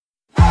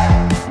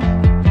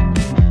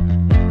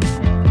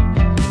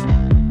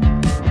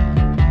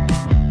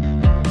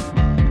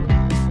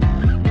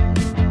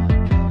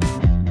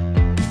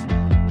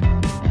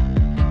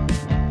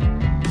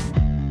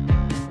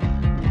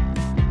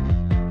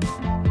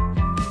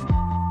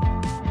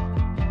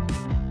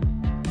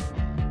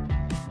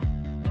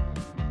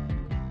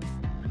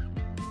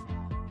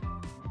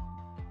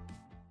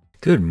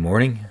Good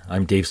morning.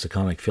 I'm Dave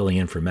Stakomic filling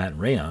in for Matt and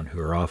Rayon, who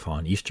are off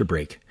on Easter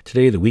break.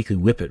 Today, the Weekly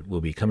Whippet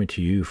will be coming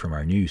to you from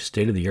our new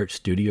state-of-the-art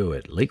studio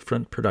at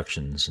Lakefront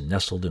Productions,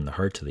 nestled in the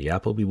heart of the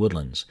Appleby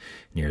Woodlands,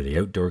 near the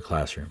outdoor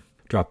classroom.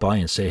 Drop by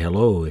and say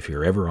hello if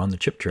you're ever on the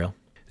Chip Trail.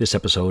 This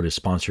episode is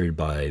sponsored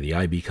by the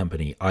IB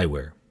company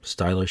Eyewear,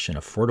 stylish and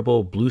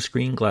affordable blue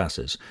screen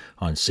glasses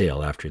on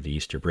sale after the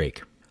Easter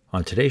break.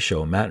 On today's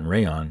show, Matt and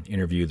Rayon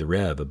interview the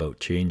Rev about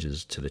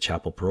changes to the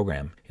chapel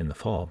program in the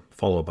fall,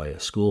 followed by a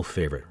school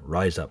favorite,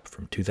 Rise Up,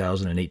 from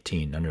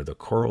 2018 under the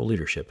choral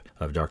leadership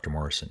of Dr.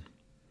 Morrison.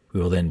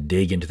 We will then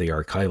dig into the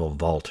archival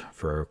vault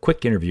for a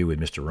quick interview with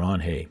Mr.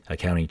 Ron Hay,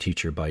 accounting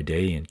teacher by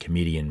day and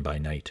comedian by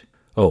night.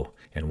 Oh,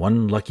 and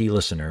one lucky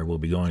listener will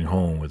be going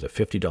home with a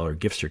 $50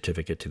 gift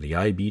certificate to the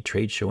IB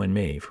trade show in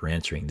May for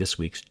answering this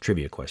week's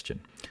trivia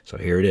question. So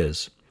here it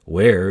is.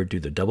 Where do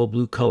the double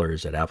blue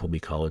colors at Appleby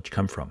College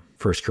come from?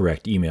 First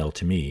correct email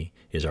to me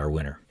is our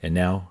winner. And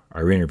now,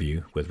 our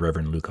interview with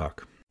Reverend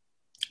Lucock.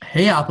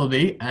 Hey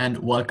Appleby, and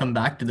welcome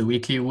back to the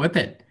Weekly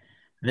Whippet.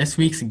 This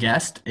week's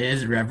guest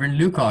is Reverend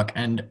Lucock,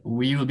 and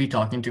we will be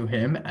talking to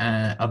him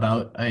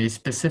about a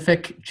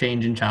specific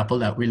change in chapel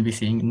that we'll be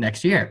seeing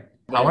next year.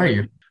 How are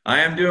you? I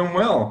am doing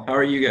well. How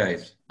are you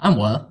guys? I'm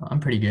well. I'm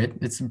pretty good.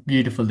 It's a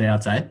beautiful day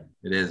outside.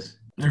 It is.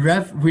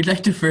 Rev, we'd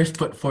like to first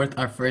put forth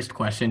our first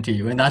question to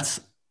you, and that's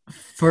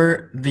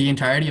for the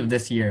entirety of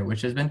this year,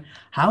 which has been,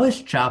 how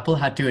has chapel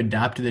had to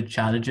adapt to the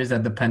challenges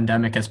that the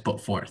pandemic has put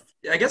forth?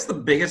 I guess the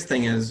biggest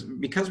thing is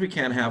because we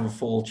can't have a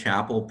full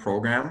chapel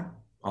program,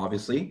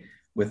 obviously,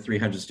 with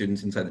 300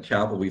 students inside the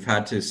chapel, we've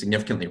had to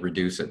significantly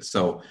reduce it.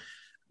 So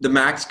the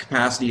max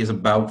capacity is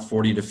about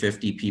 40 to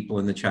 50 people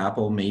in the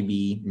chapel,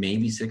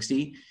 maybe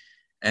 60.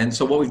 And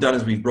so what we've done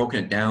is we've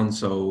broken it down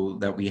so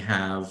that we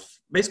have,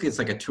 basically it's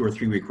like a 2 or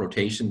 3 week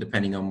rotation,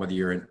 depending on whether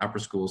you're in upper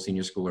school,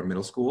 senior school, or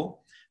middle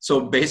school. So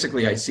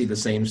basically I see the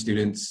same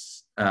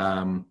students.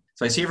 So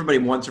I see everybody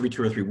once every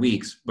 2 or 3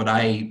 weeks, but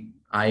I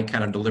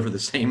kind of deliver the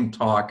same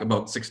talk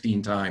about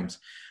 16 times,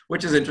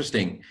 which is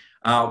interesting.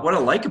 What I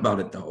like about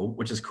it though,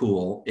 which is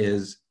cool,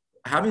 is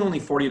having only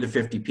 40 to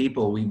 50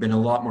 people, we've been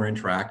a lot more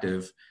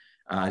interactive,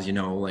 as you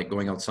know, like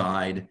going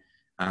outside,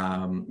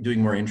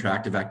 doing more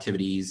interactive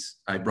activities.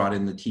 I brought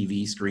in the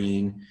TV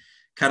screen,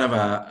 kind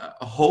of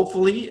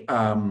hopefully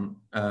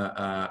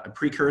a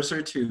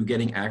precursor to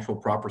getting actual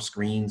proper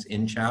screens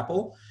in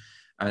chapel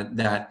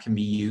that can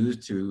be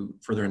used to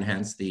further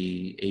enhance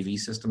the AV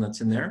system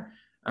that's in there.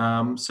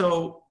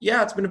 So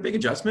yeah, it's been a big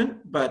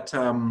adjustment, but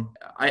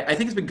I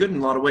think it's been good in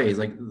a lot of ways,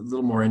 like a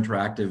little more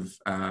interactive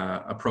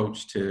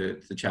approach to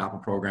the chapel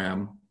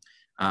program.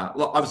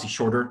 Obviously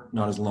shorter,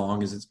 not as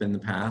long as it's been in the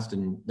past,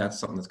 and that's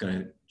something that's going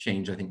to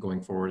change, I think,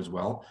 going forward as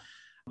well.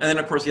 And then,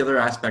 of course, the other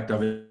aspect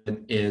of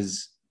it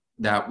is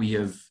that we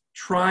have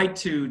tried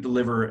to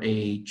deliver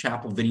a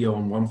chapel video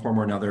in one form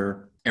or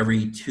another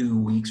every 2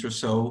 weeks or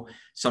so.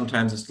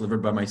 Sometimes it's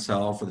delivered by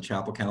myself or the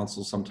chapel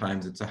council.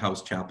 Sometimes it's a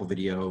house chapel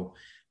video.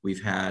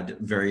 We've had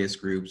various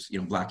groups,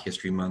 Black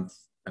History Month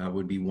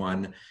would be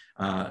one,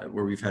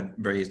 where we've had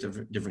various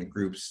different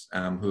groups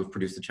who have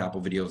produced the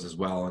chapel videos as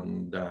well.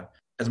 And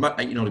as much,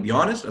 to be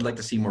honest, I'd like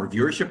to see more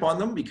viewership on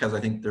them because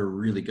I think they're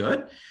really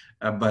good.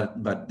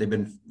 But they've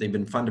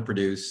been fun to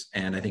produce,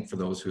 and I think for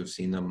those who have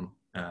seen them,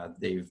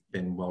 they've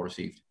been well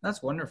received.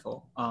 That's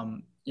wonderful.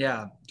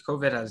 Yeah,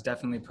 COVID has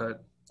definitely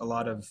put a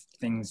lot of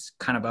things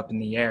kind of up in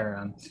the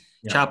air.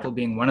 Chapel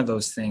being one of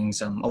those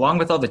things, along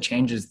with all the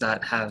changes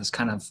that has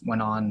kind of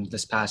went on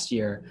this past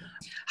year.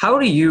 How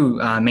do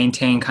you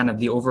maintain kind of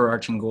the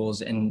overarching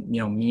goals and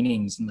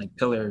meanings and like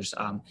pillars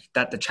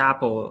that the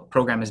chapel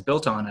program is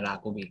built on at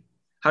Appleby?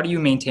 How do you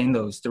maintain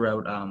those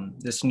throughout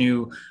this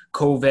new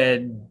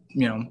COVID,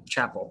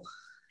 chapel?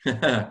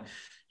 Yeah,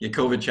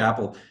 COVID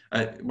chapel.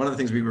 One of the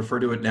things we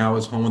refer to it now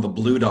as home of the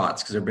blue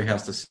dots, because everybody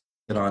has to sit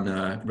on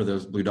where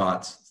those blue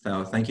dots.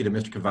 So thank you to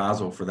Mr.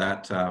 Cavazzo for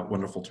that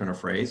wonderful turn of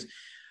phrase.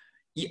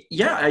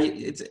 Yeah,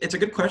 it's a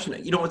good question.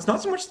 It's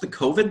not so much the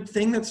COVID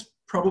thing that's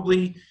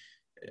probably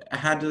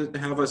had to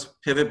have us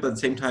pivot, but at the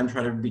same time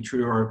try to be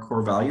true to our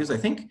core values. I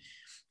think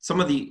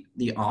some of the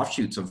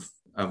offshoots of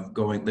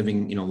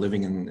living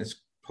in this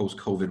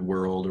post-COVID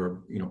world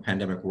or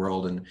pandemic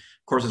world, and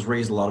of course has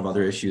raised a lot of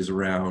other issues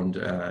around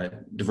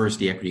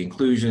diversity, equity,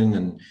 inclusion,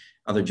 and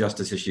other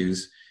justice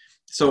issues.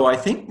 So I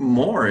think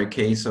more a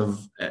case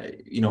of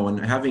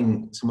and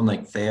having someone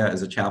like Thea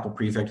as a chapel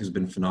prefect who's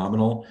been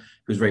phenomenal,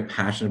 who's very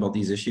passionate about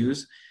these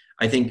issues.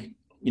 I think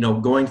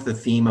going to the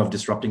theme of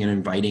disrupting and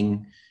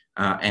inviting,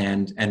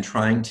 and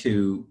trying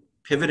to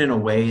pivot in a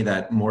way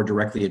that more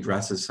directly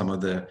addresses some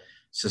of the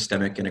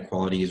systemic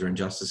inequalities or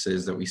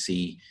injustices that we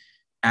see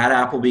at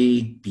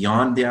Appleby,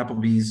 beyond the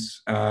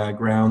Appleby's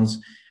grounds,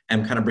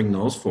 and kind of bring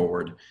those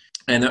forward.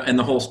 And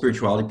the whole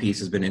spirituality piece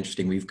has been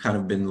interesting. We've kind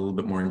of been a little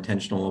bit more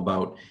intentional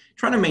about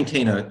trying to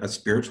maintain a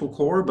spiritual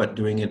core, but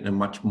doing it in a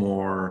much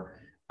more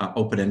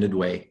open-ended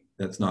way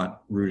that's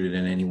not rooted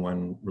in any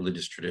one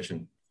religious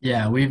tradition.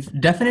 Yeah, we've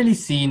definitely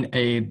seen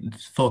a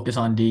focus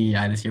on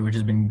DEI this year, which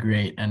has been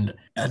great. And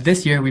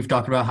this year, we've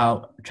talked about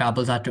how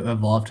chapels had to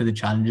evolve to the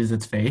challenges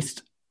it's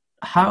faced.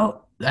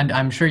 How and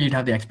I'm sure you'd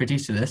have the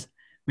expertise to this.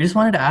 We just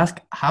wanted to ask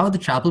how the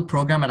chapel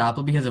program at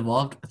Appleby has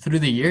evolved through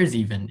the years,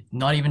 even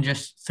not even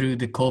just through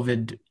the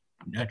COVID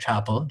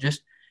chapel,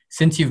 just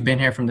since you've been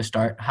here from the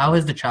start. How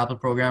has the chapel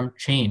program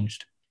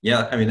changed?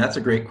 Yeah, I mean, that's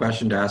a great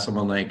question to ask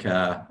someone like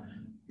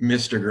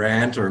Mr.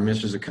 Grant or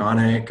Mr.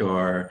 Zakonic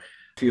or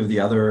a few of the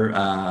other,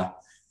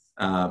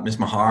 Miss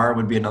Mahar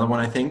would be another one,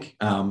 I think.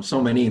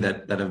 So many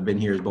that have been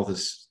here both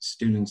as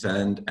students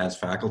and as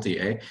faculty,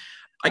 eh?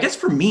 I guess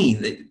for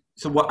me,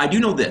 so what I do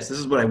know this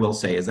is what I will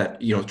say is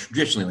that, you know,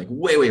 traditionally, like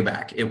way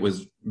back, it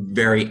was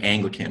very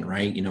Anglican,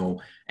 right? You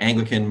know,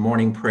 Anglican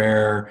morning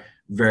prayer,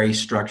 very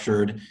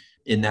structured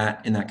in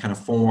that kind of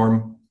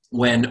form.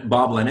 When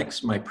Bob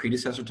Lennox, my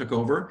predecessor, took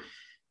over,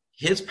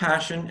 his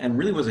passion, and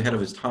really was ahead of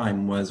his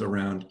time, was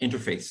around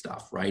interfaith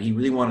stuff, right? He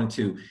really wanted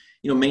to,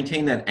 you know,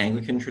 maintain that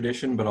Anglican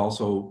tradition, but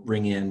also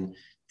bring in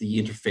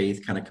the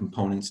interfaith kind of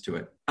components to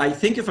it. I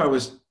think if I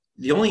was,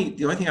 the only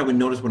thing I would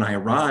notice when I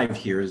arrived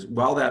here is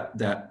while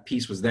that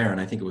piece was there,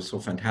 and I think it was so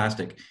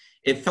fantastic,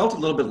 it felt a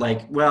little bit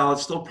like, well,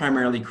 it's still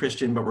primarily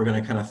Christian, but we're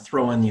going to kind of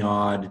throw in the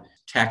odd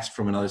text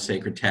from another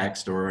sacred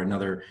text or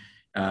another,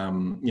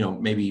 you know,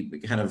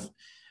 maybe kind of,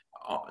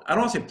 I don't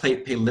want to say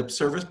pay lip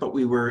service, but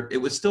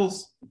it was still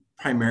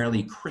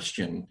primarily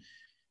Christian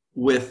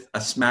with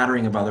a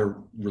smattering of other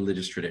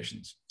religious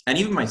traditions. And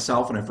even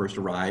myself, when I first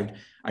arrived,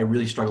 I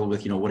really struggled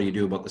with, you know, what do you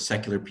do about the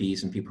secular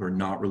piece and people who are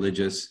not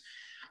religious?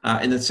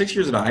 In the 6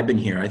 years that I've been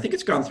here, I think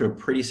it's gone through a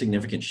pretty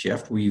significant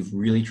shift. We've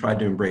really tried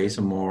to embrace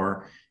a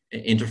more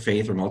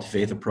interfaith or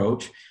multi-faith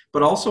approach,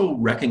 but also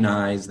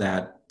recognize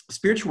that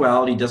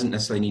spirituality doesn't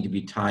necessarily need to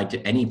be tied to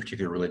any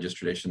particular religious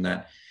tradition,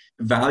 that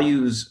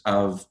values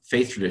of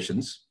faith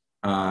traditions,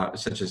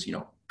 such as, you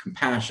know,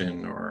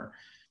 compassion or,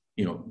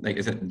 you know, like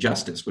I said,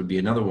 justice would be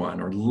another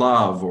one, or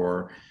love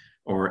or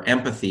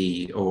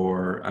empathy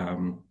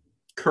or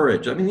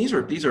courage. I mean, these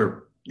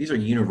are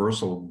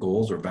universal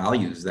goals or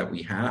values that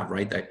we have,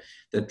 right?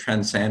 That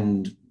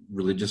transcend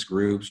religious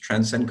groups,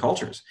 transcend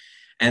cultures.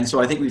 And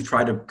so I think we've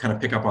tried to kind of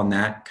pick up on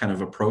that kind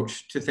of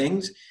approach to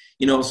things,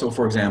 you know, so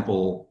for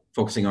example,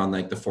 focusing on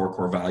like the 4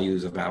 core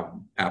values of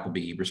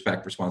Appleby: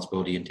 respect,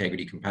 responsibility,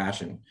 integrity,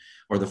 compassion,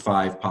 or the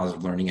 5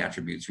 positive learning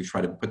attributes. We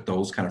try to put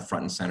those kind of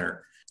front and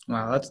center.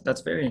 Wow,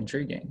 that's very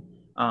intriguing.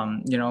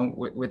 You know,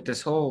 with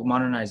this whole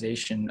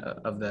modernization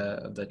of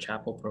the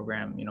chapel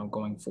program, you know,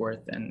 going forth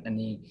and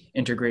the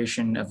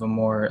integration of a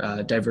more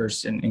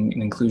diverse and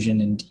inclusion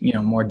and, you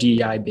know, more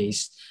DEI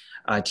based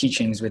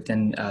teachings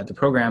within the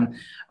program,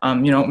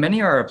 you know,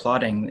 many are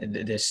applauding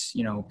this,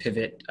 you know,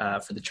 pivot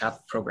for the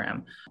chapel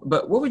program.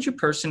 But what would you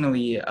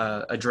personally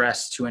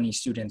address to any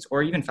students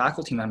or even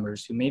faculty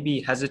members who may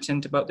be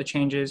hesitant about the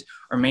changes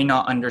or may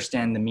not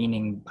understand the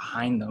meaning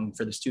behind them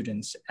for the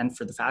students and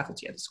for the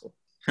faculty at the school?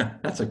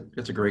 That's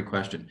a great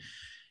question.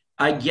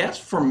 I guess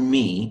for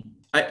me,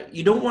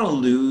 you don't want to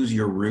lose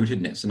your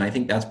rootedness. And I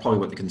think that's probably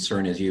what the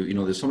concern is. You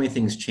know, there's so many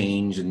things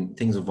change and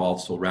things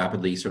evolve so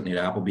rapidly, certainly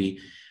at Appleby.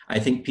 I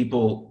think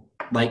people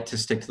like to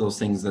stick to those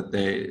things that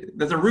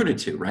they're rooted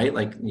to, right?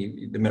 Like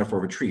the metaphor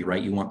of a tree,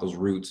 right? You want those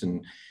roots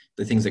and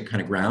the things that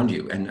kind of ground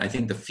you. And I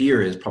think the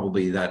fear is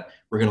probably that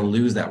we're going to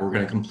lose that. We're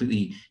going to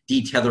completely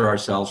detether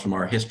ourselves from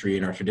our history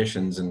and our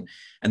traditions, and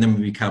then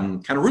we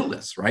become kind of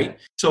rootless, right?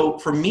 So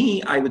for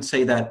me, I would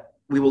say that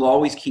we will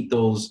always keep that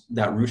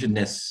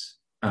rootedness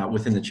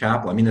within the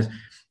chapel. I mean,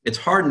 it's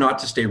hard not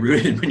to stay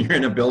rooted when you're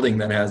in a building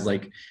that has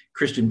like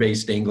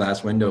Christian-based stained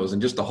glass windows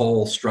and just the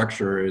whole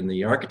structure and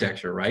the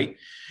architecture, right?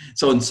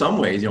 So in some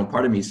ways, you know,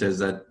 part of me says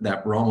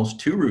that we're almost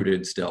too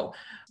rooted still.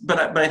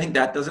 But I think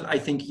that doesn't. I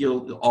think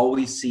you'll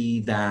always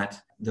see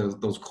that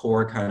those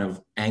core kind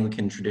of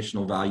Anglican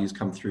traditional values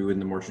come through in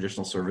the more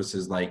traditional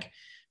services like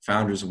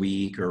Founders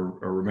Week or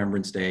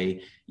Remembrance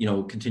Day, you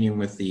know, continuing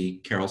with the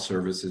carol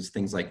services,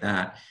 things like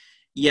that.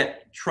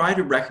 Yet try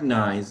to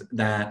recognize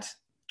that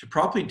to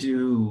properly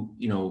do,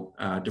 you know,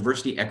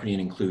 diversity, equity,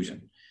 and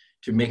inclusion,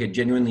 to make it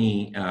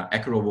genuinely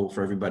equitable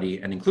for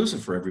everybody and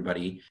inclusive for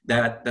everybody,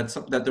 that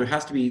there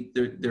has to be,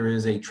 there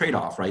is a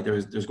trade-off, right?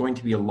 There's going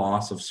to be a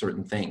loss of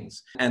certain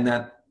things. And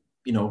that,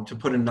 you know, to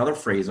put another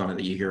phrase on it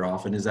that you hear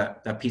often is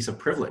that piece of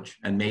privilege,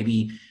 and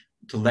maybe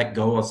to let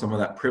go of some of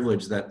that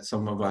privilege that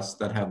some of us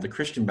that have the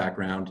Christian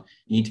background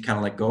need to kind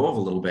of let go of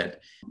a little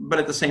bit. But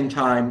at the same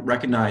time,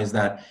 recognize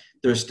that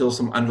there's still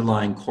some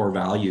underlying core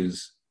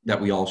values that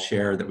we all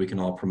share, that we can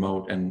all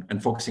promote,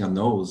 and focusing on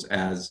those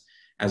as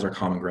our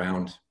common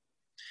ground.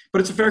 But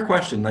it's a fair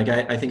question. Like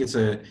I think it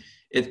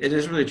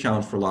is really a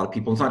challenge for a lot of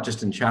people. It's not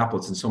just in chapel,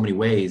 it's in so many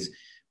ways.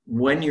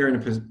 When you're in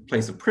a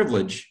place of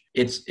privilege,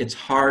 it's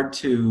hard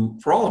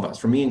for all of us,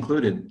 for me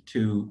included,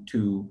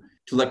 to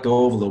let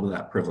go of a little bit of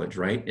that privilege,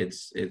 right?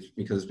 It's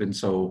because it's been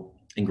so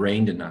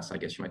ingrained in us, I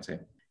guess you might say.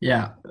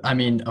 Yeah, I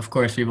mean, of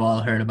course, we've all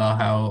heard about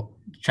how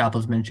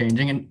chapel's been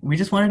changing, and we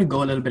just wanted to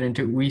go a little bit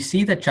into, we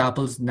see that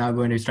chapel's now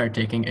going to start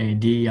taking a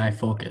DEI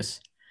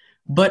focus.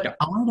 But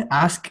I wanted to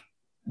ask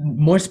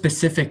more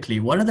specifically,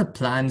 what are the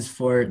plans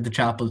for the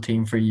chapel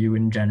team, for you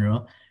in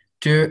general,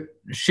 to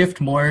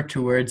shift more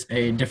towards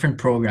a different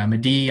program, a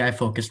DEI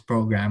focused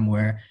program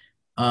where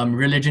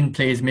religion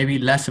plays maybe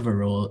less of a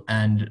role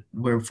and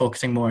we're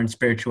focusing more on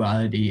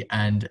spirituality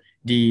and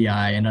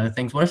DEI and other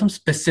things, what are some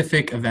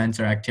specific events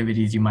or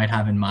activities you might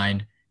have in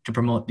mind to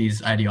promote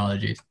these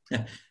ideologies?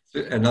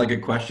 Another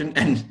good question.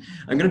 And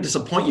I'm going to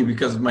disappoint you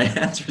because my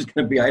answer is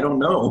going to be, I don't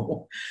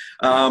know.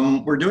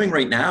 We're doing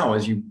right now,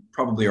 as you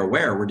probably are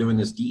aware, we're doing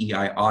this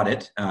DEI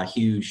audit.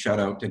 Huge shout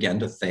out again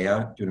to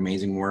Thea, doing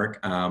amazing work.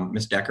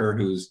 Miss Decker,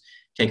 who's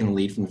taken the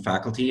lead from the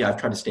faculty. I've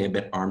tried to stay a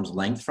bit arm's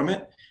length from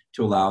it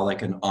to allow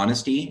like an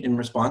honesty in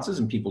responses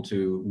and people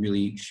to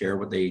really share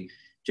what they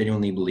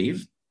genuinely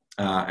believe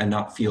and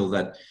not feel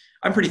that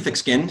I'm pretty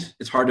thick-skinned.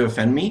 It's hard to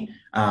offend me,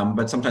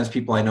 but sometimes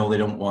people I know, they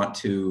don't want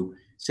to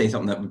say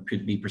something that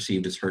would be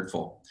perceived as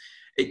hurtful.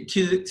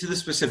 To the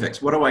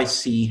specifics, what do I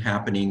see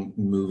happening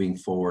moving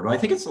forward? Well, I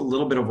think it's a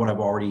little bit of what I've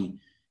already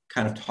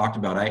kind of talked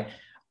about.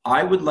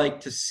 I would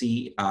like to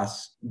see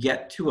us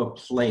get to a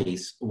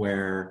place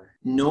where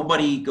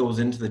nobody goes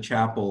into the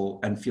chapel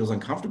and feels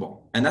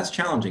uncomfortable. And that's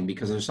challenging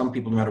because there's some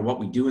people, no matter what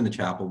we do in the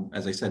chapel,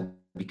 as I said,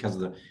 because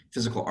of the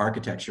physical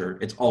architecture,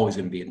 it's always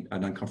going to be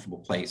an uncomfortable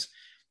place.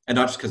 And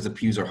not just because the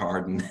pews are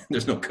hard and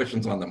there's no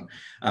cushions on them.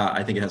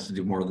 I think it has to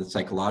do more with the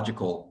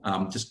psychological,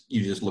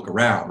 you just look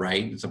around,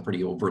 right? It's a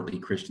pretty overtly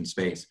Christian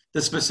space.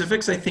 The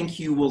specifics I think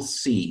you will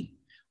see.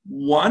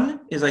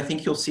 One is I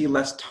think you'll see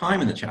less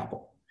time in the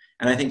chapel.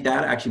 And I think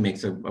that actually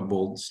makes a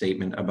bold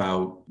statement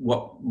about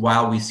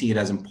while we see it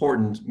as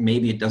important,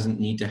 maybe it doesn't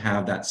need to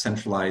have that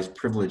centralized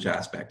privilege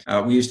aspect.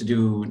 We used to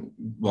do,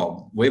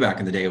 way back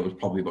in the day, it was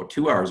probably about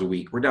 2 hours a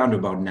week. We're down to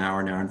about an hour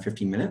and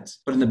 15 minutes.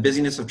 But in the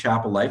busyness of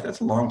chapel life,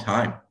 that's a long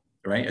time,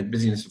 right? And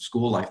busyness of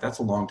school life, that's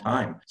a long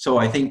time. So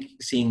I think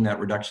seeing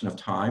that reduction of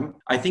time,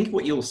 I think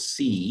what you'll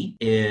see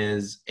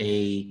is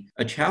a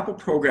chapel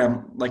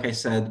program, like I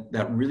said,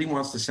 that really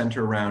wants to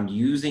center around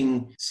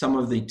using some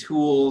of the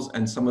tools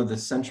and some of the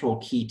central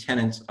key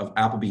tenets of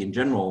Appleby in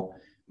general,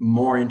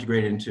 more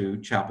integrated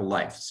into chapel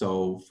life.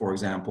 So for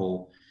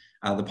example,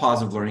 the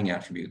positive learning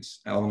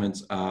attributes,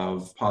 elements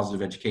of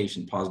positive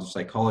education, positive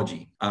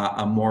psychology,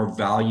 a more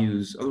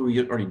values, although we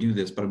already do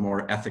this, but a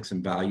more ethics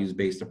and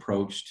values-based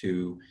approach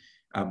to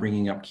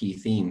bringing up key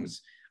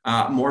themes.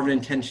 More of an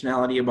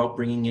intentionality about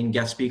bringing in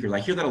guest speakers. I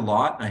hear that a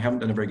lot. I haven't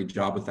done a very good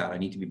job with that. I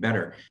need to be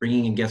better.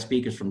 Bringing in guest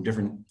speakers from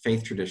different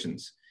faith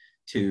traditions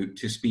to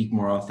speak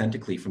more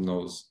authentically from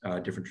those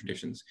different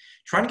traditions.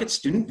 Trying to get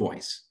student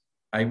voice.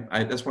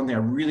 That's one thing I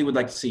really would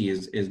like to see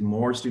is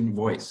more student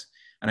voice.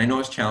 And I know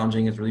it's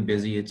challenging, it's really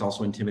busy, it's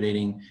also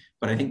intimidating,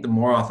 but I think the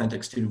more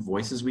authentic student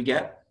voices we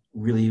get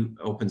really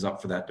opens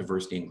up for that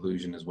diversity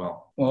inclusion as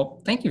well.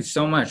 Well, thank you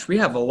so much. We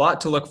have a lot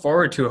to look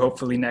forward to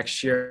hopefully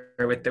next year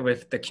with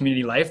the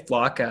Community Life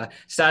block.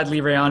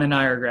 Sadly, Rayon and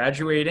I are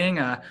graduating.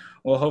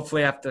 We'll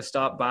hopefully have to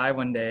stop by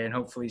one day and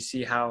hopefully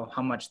see how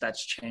much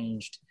that's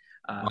changed.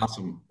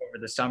 Awesome. Over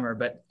the summer.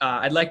 But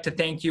I'd like to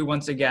thank you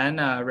once again,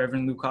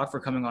 Reverend Lukoc, for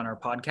coming on our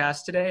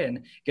podcast today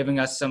and giving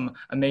us some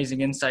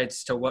amazing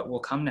insights to what will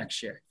come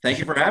next year. Thank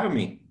you for having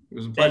me. It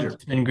was a pleasure.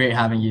 It's been great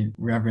having you,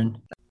 Reverend.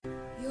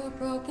 You're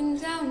broken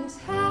down and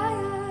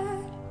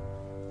tired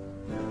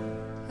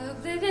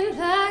of living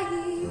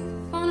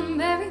life on a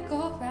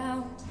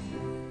merry-go-round,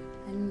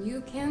 and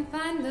you can't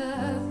find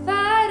the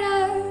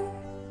fighter,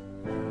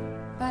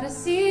 but I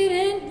see it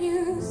in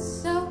you,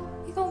 so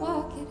you can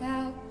walk it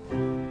out.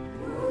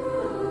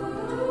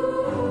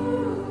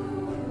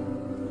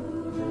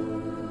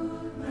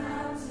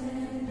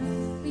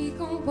 We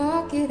gon'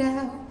 walk it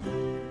out.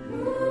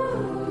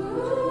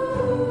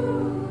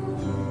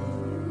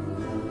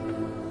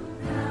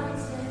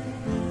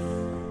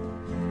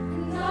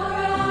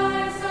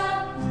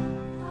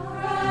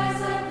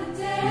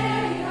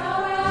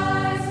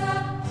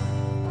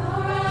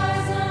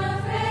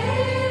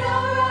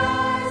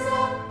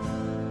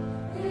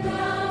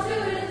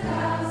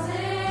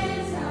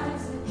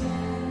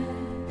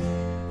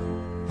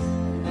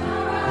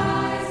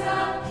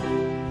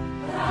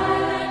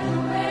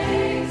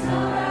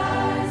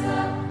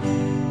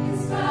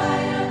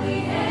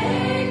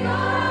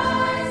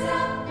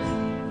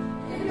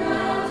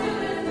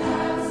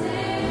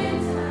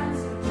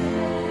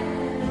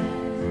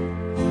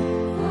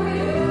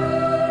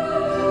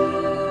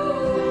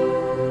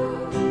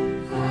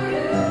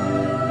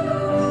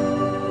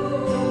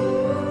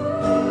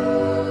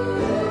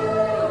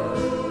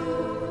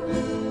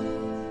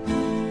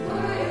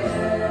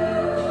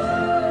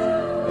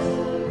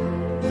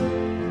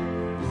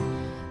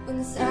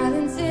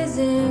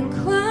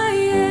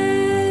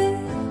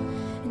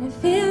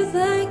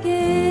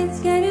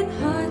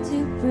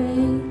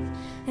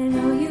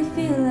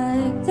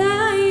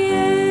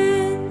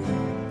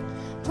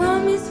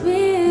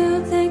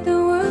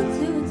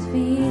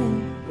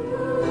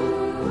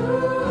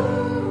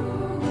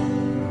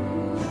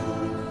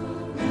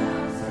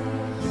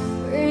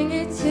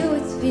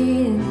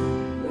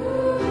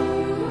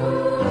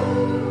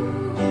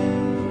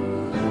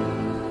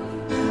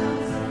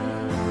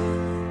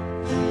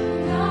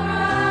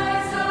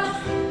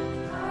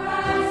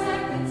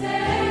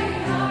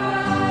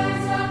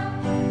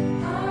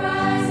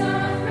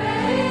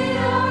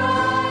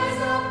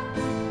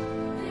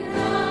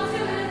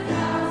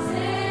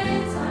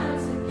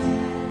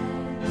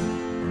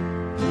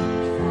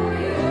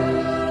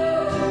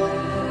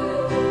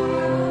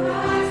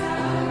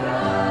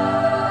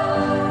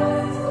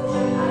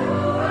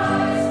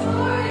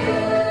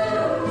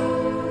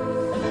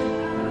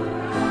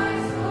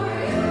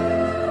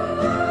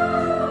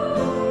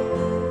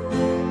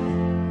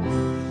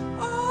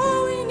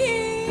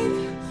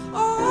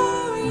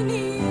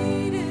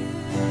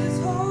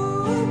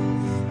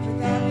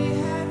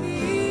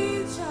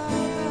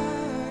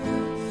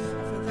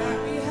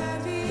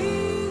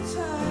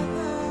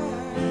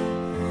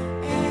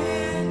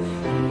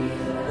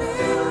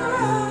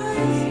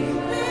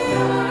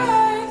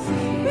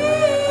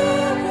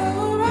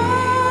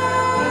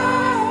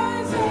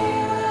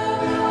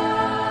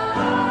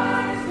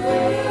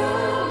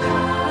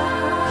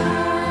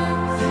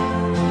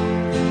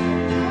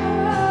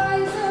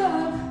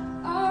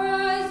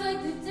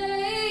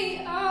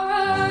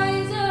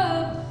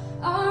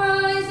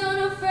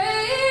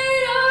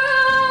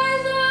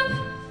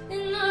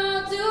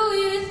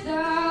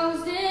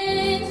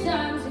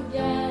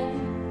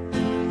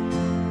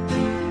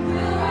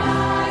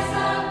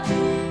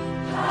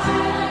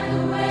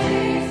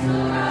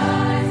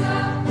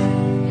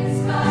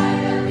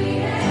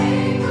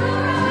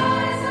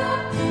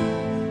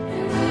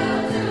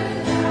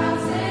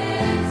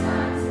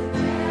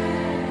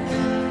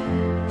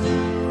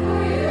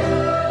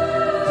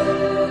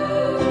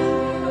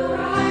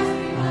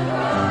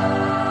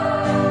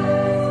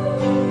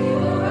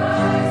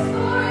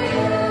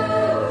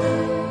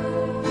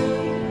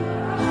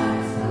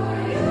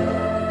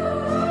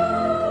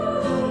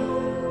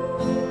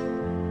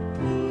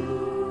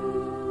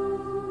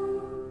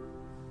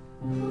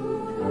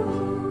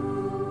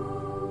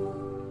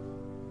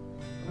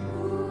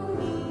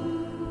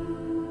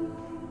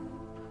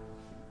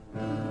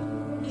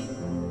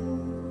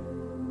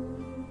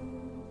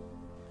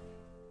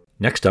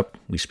 Next up,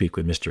 we speak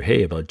with Mr.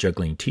 Hay about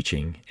juggling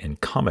teaching and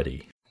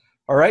comedy.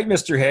 All right,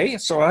 Mr. Hay.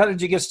 So how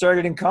did you get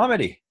started in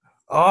comedy?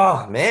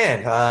 Oh,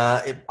 man.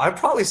 I'd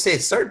probably say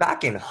it started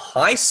back in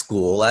high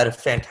school. I had a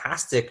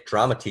fantastic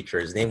drama teacher.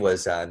 His name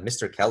was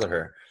Mr.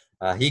 Kelleher.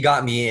 He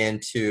got me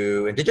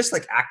into just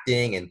like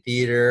acting and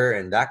theater,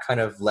 and that kind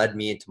of led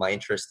me into my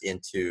interest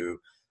into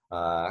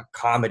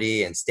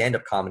comedy and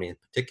stand-up comedy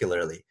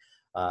particularly.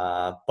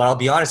 But I'll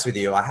be honest with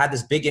you, I had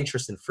this big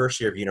interest in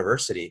first year of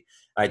university.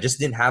 I just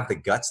didn't have the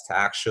guts to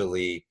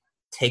actually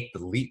take the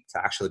leap to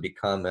actually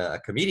become a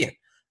comedian,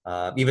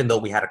 even though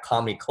we had a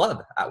comedy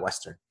club at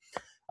Western.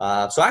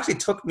 So it actually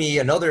took me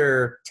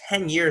another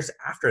 10 years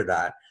after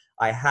that.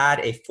 I had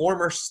a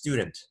former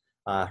student.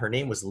 Her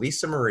name was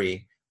Lisa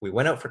Marie. We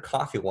went out for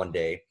coffee one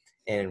day,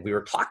 and we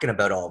were talking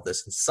about all of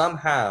this, and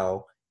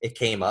somehow it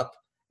came up,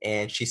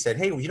 and she said,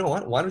 hey, well, you know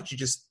what? Why don't you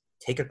just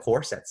take a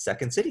course at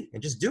Second City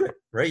and just do it,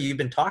 right? You've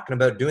been talking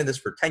about doing this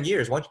for 10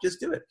 years. Why don't you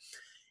just do it?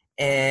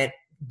 And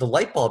the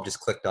light bulb just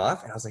clicked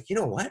off, and I was like, you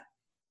know what?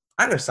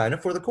 I'm going to sign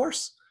up for the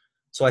course.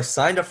 So I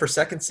signed up for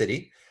Second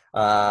City.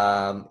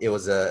 It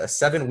was a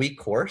 7-week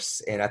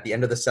course, and at the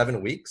end of the 7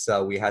 weeks,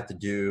 we had to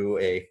do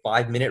a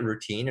 5-minute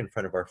routine in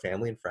front of our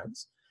family and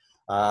friends.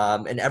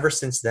 And ever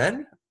since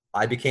then,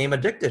 I became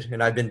addicted,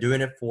 and I've been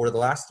doing it for the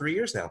last 3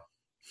 years now.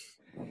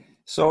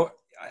 So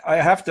I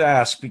have to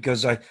ask,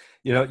 because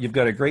you've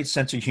got a great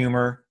sense of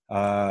humor.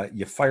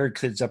 You fired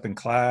kids up in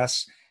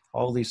class,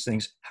 all these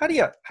things. How do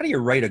you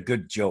write a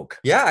good joke?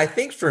 Yeah, I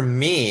think for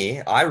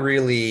me, I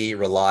really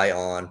rely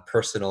on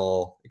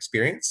personal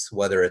experience,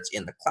 whether it's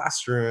in the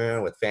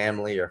classroom with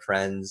family or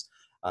friends.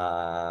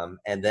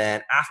 And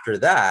then after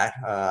that,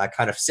 I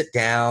kind of sit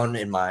down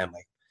in my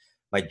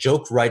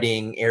joke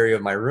writing area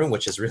of my room,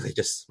 which is really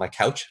just my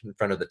couch in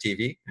front of the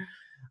TV.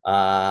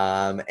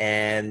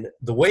 And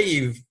the way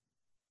you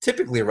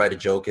typically write a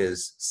joke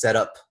is set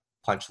up,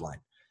 punchline.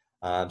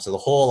 So the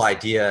whole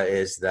idea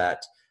is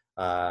that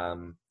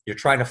you're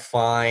trying to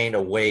find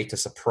a way to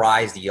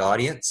surprise the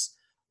audience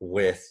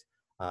with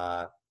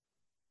an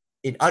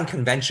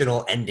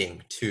unconventional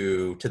ending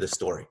to the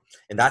story.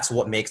 And that's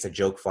what makes a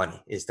joke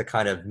funny, is to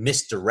kind of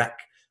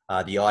misdirect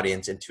the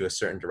audience into a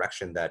certain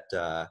direction that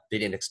they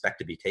didn't expect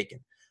to be taken.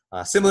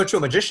 Similar to a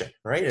magician,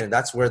 right? And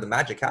that's where the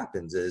magic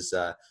happens, is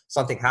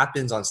something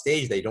happens on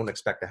stage they don't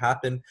expect to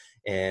happen.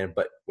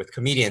 But with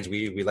comedians,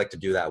 we like to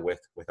do that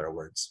with our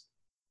words.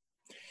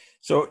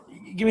 So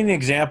give me an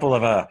example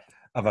of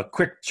a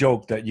quick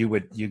joke that you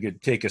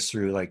could take us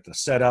through, like the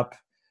setup,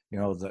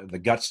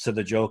 the guts to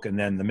the joke, and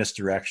then the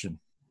misdirection.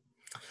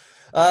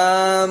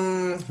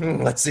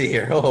 Let's see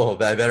here. Oh,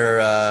 I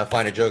better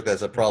find a joke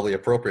that's probably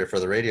appropriate for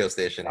the radio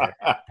station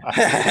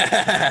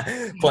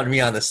here. Put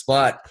me on the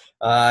spot.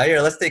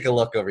 Here, let's take a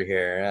look over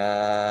here.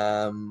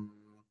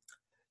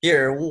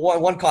 Here,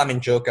 one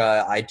common joke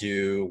I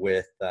do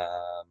with,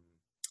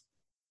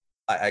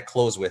 I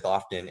close with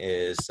often,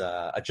 is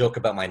a joke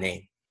about my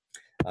name.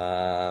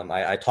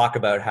 I talk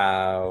about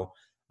how,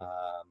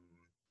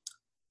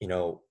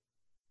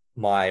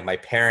 my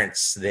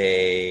parents,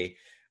 they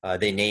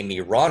name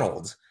me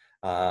Ronald,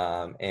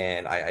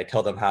 and I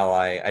tell them how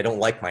I don't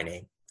like my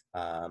name.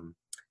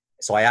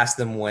 So I asked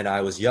them when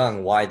I was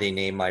young why they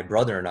named my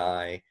brother and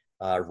I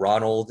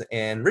Ronald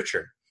and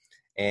Richard.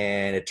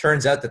 And it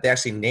turns out that they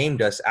actually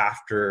named us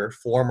after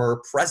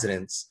former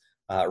presidents,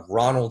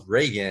 Ronald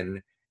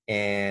Reagan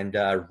and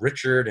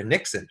Richard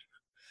Nixon.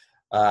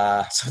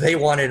 So they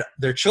wanted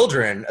their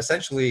children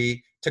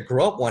essentially to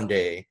grow up one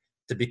day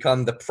to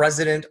become the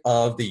president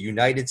of the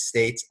United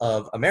States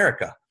of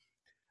America.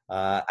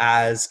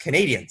 As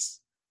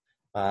Canadians.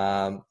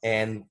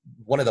 And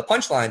one of the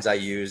punchlines I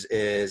use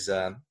is,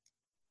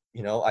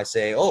 I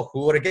say, oh,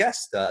 who would have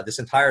guessed? This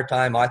entire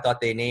time I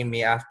thought they named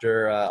me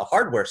after a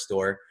hardware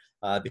store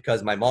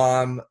because my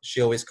mom,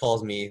 she always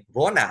calls me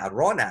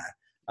Rona,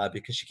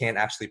 because she can't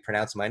actually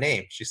pronounce my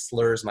name. She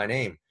slurs my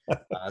name.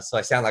 So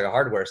I sound like a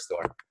hardware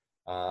store.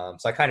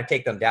 So I kind of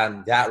take them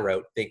down that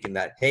route, thinking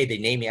that, hey, they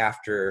named me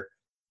after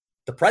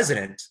the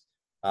president.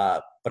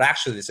 But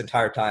actually, this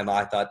entire time,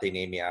 I thought they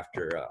named me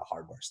after a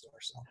hardware store.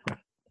 So,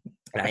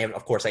 and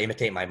I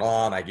imitate my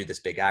mom. I do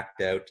this big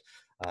act out.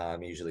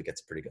 It usually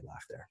gets a pretty good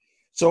laugh there.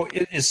 So,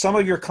 is some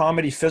of your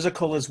comedy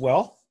physical as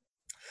well?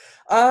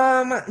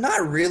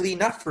 Not really.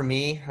 Not for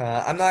me.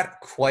 I'm not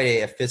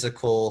quite a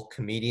physical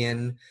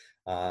comedian.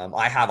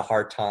 I have a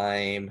hard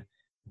time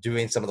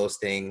doing some of those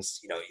things.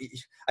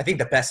 I think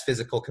the best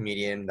physical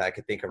comedian that I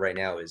could think of right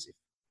now is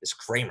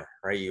Kramer.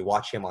 Right? You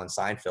watch him on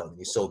Seinfeld, and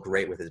he's so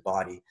great with his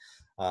body.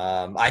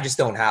 I just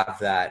don't have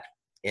that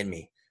in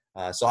me.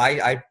 So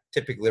I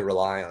typically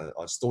rely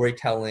on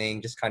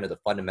storytelling, just kind of the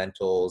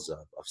fundamentals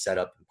of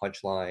setup and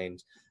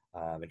punchlines,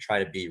 and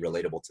try to be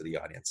relatable to the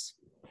audience.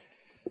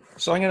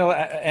 So I'm going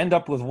to end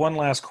up with one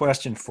last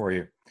question for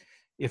you.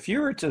 If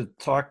you were to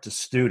talk to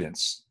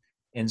students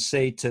and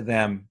say to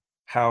them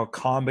how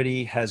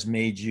comedy has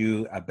made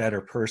you a better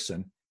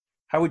person,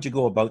 how would you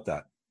go about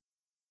that?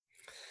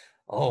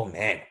 Oh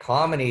man,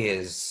 comedy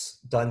has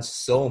done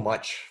so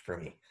much for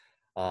me.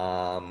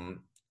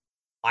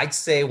 I'd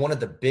say one of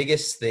the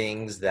biggest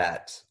things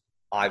that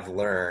I've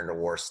learned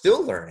or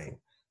still learning,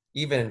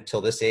 even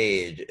until this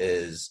age,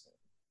 is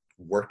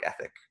work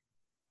ethic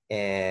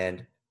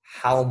and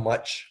how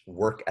much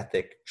work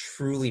ethic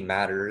truly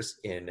matters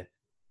in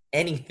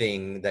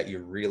anything that you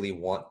really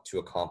want to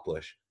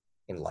accomplish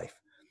in life.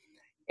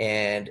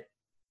 And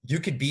you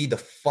could be the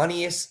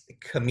funniest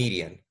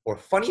comedian or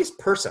funniest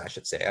person, I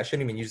should say. I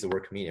shouldn't even use the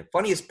word comedian,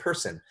 funniest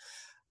person.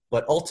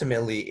 But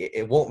ultimately,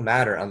 it won't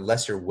matter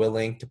unless you're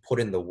willing to put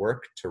in the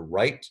work to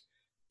write,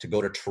 to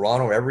go to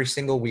Toronto every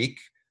single week,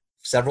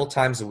 several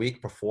times a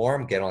week,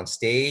 perform, get on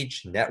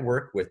stage,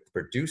 network with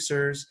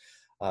producers.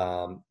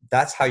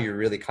 That's how you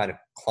really kind of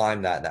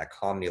climb that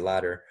comedy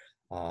ladder.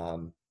 A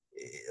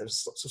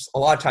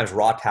lot of times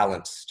raw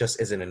talent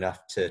just isn't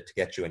enough to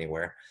get you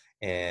anywhere.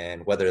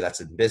 And whether that's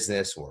in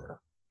business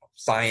or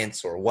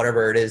science or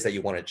whatever it is that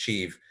you want to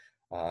achieve,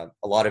 a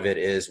lot of it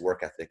is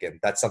work ethic. And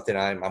that's something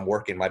I'm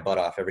working my butt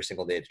off every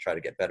single day to try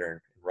to get better in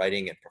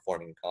writing and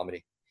performing in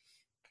comedy.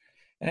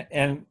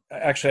 And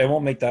actually, I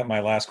won't make that my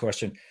last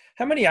question.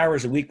 How many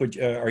hours a week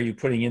are you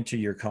putting into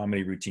your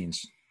comedy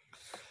routines?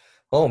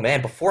 Oh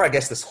man, before I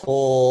guess this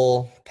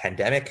whole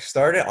pandemic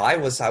started, I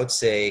would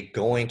say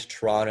going to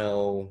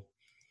Toronto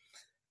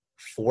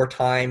 4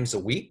 times a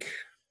week,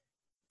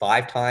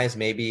 5 times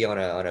maybe on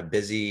a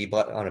busy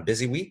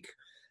week.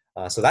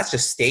 So that's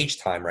just stage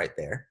time right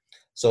there.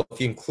 So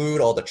if you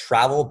include all the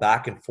travel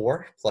back and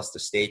forth plus the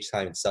stage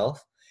time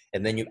itself,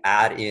 and then you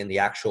add in the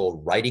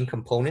actual writing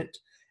component,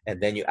 and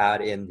then you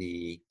add in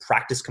the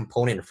practice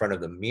component in front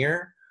of the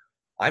mirror,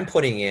 I'm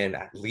putting in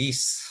at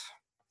least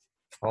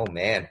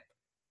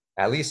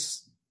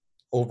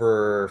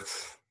over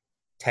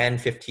 10,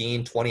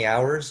 15, 20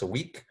 hours a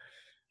week,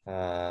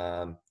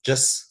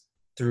 just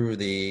through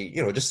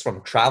just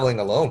from traveling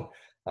alone,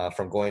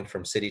 from going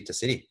from city to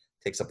city,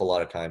 takes up a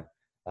lot of time.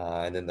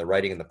 And then the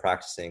writing and the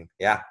practicing,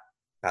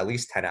 at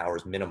least 10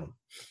 hours minimum.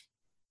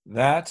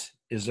 That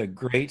is a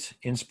great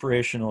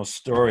inspirational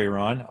story,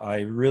 Ron.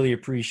 I really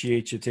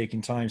appreciate you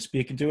taking time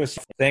speaking to us.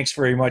 Thanks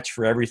very much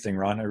for everything,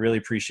 Ron. I really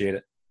appreciate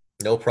it.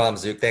 No problem,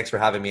 Zook. Thanks for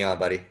having me on,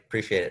 buddy.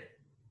 Appreciate it.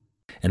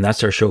 And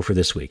that's our show for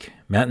this week.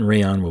 Matt and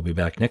Rayon will be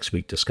back next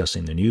week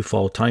discussing the new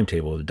fall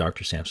timetable with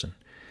Dr. Sampson.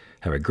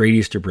 Have a great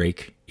Easter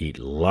break, eat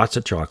lots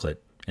of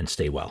chocolate, and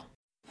stay well.